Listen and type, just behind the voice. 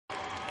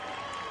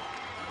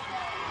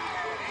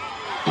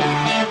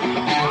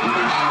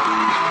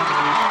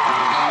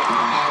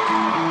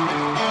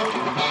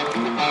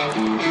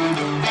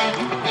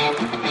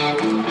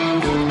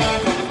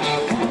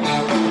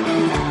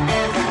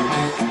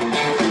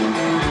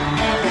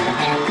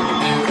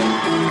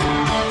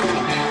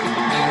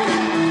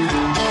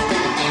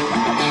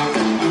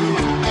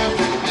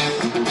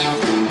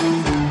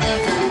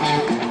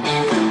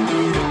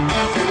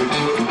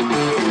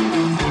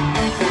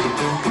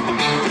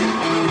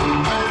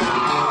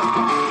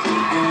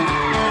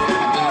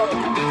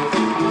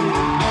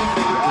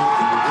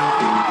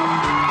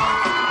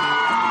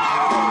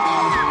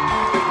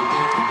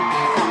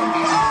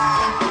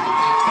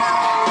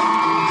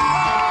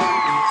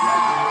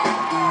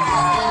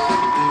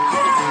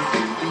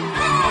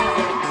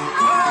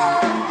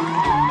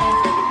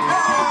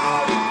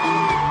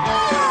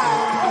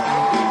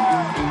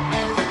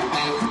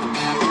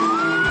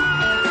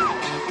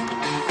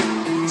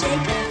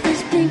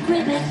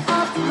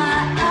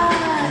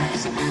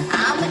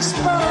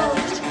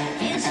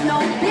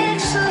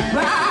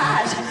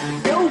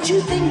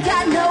you think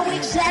I know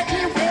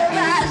exactly where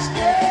I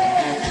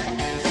stand?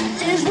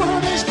 This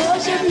world is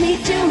forcing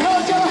me to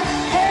hold your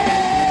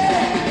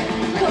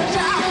hand. 'Cause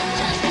I'm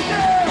just a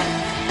girl,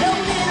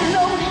 don't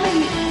know me.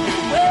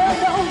 Well,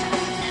 don't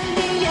let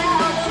me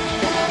out of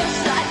your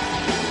sight.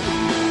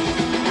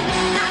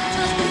 I'm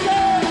just a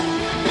girl,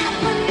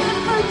 never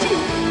you.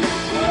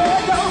 Well,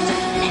 don't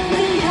let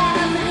me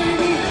have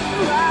any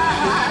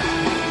right.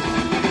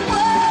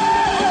 Whoa,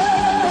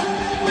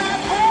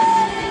 I've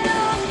had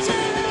enough to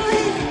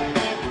eat.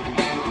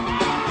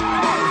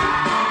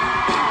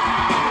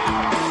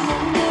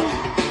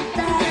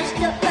 That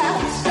step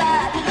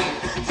outside.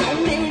 So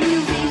many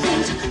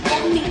reasons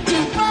for me to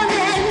run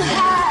and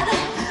hide.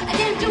 I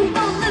can't do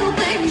those little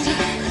things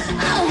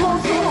I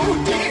hold so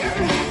dear.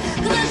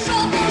 'Cause it's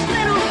all those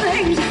little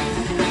things I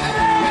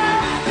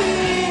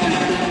fear.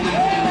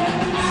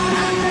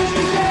 I'm just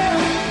a girl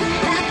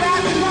that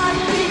rather not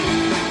be.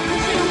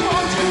 'Cause you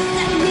won't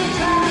let me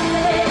try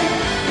it.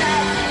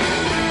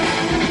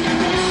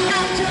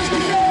 I'm just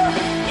a girl,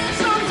 get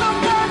some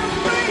kind of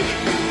free.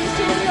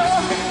 So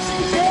you're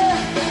sincere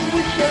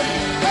with your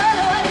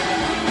heart.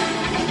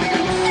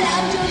 And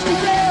I'm just a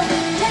girl,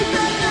 take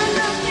the kind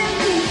of me.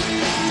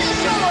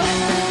 Just your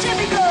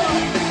typical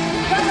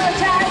color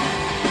type.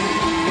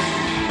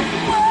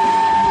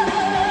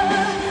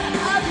 Whoa,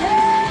 I've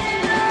had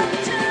enough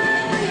to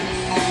eat.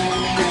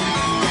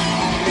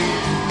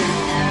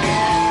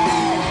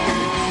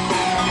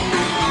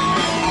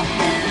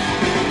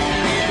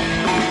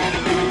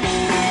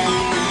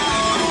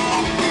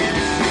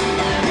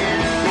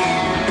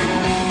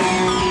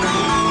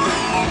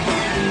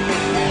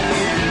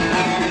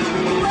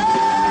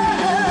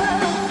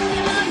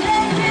 I'm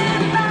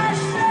making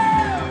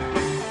myself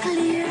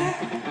clear.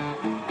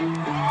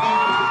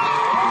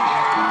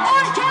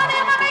 Orange County,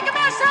 am I making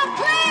myself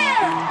clear?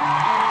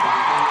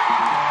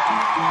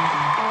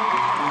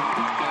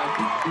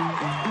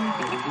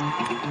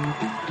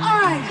 All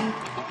right.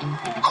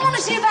 I want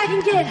to see if I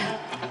can get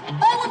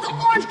all of the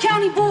Orange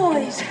County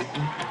boys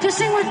to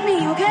sing with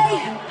me, okay?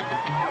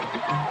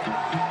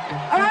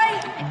 All right?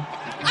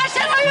 I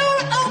said, are you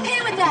okay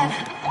with that?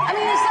 I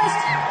mean, it's just...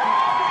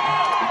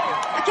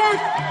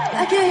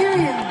 I can't hear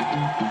you.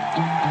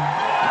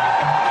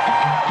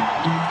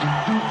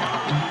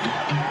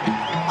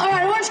 All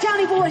right, Orange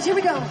County boys, here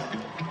we go.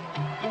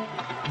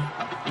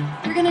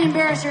 You're gonna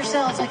embarrass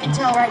yourselves, I can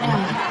tell right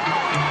now.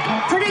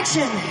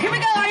 Prediction, here we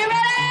go, are you ready?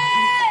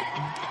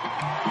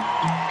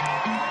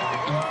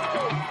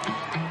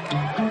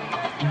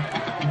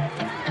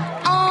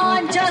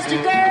 I'm just a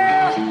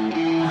girl.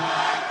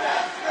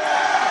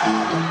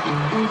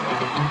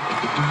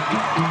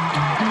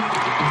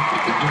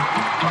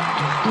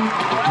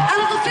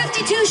 Out of the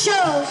 52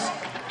 shows,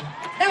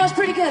 that was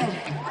pretty good.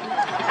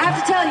 I have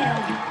to tell you.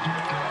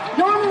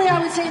 Normally I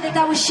would say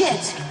that was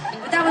shit,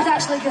 but that was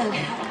actually good.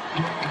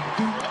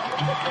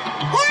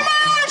 Where are my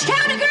Orange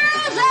County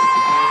girls at?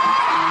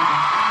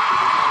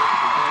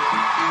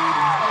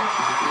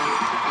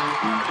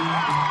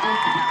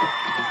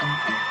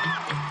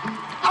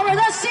 All right,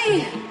 let's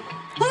see.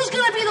 Who's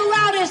going to be the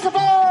loudest of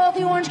all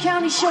the Orange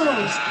County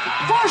shows?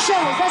 4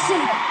 shows, let's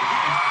see.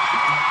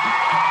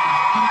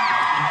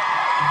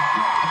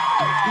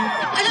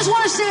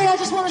 I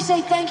just want to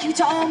say thank you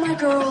to all my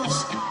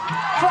girls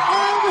for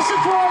all the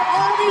support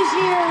all these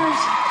years.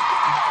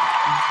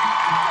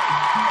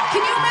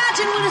 Can you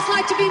imagine what it's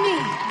like to be me?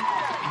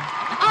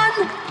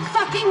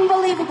 Unfucking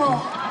believable.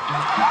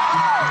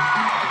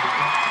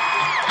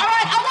 All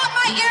right, I want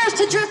my ears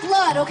to drip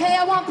blood, okay?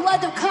 I want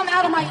blood to come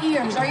out of my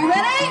ears. Are you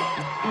ready?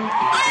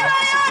 Are you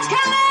ready, Orange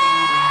County?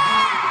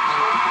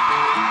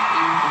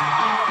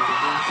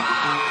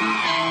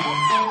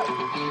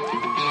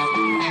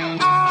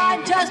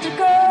 I'm just a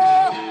girl.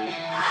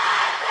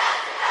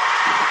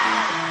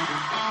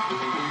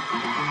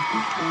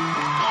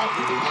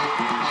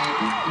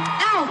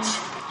 Ouch.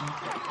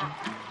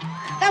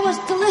 That was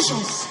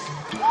delicious.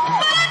 But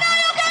I know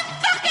you can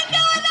fucking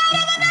do it out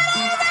of the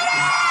middle.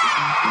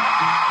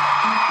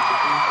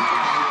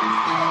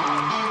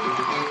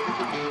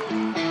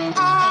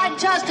 I'm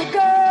just a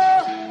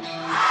girl.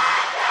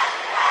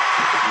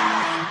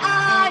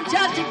 I'm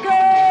just a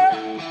girl.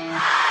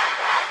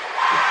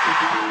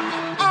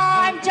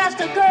 I'm just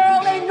a girl.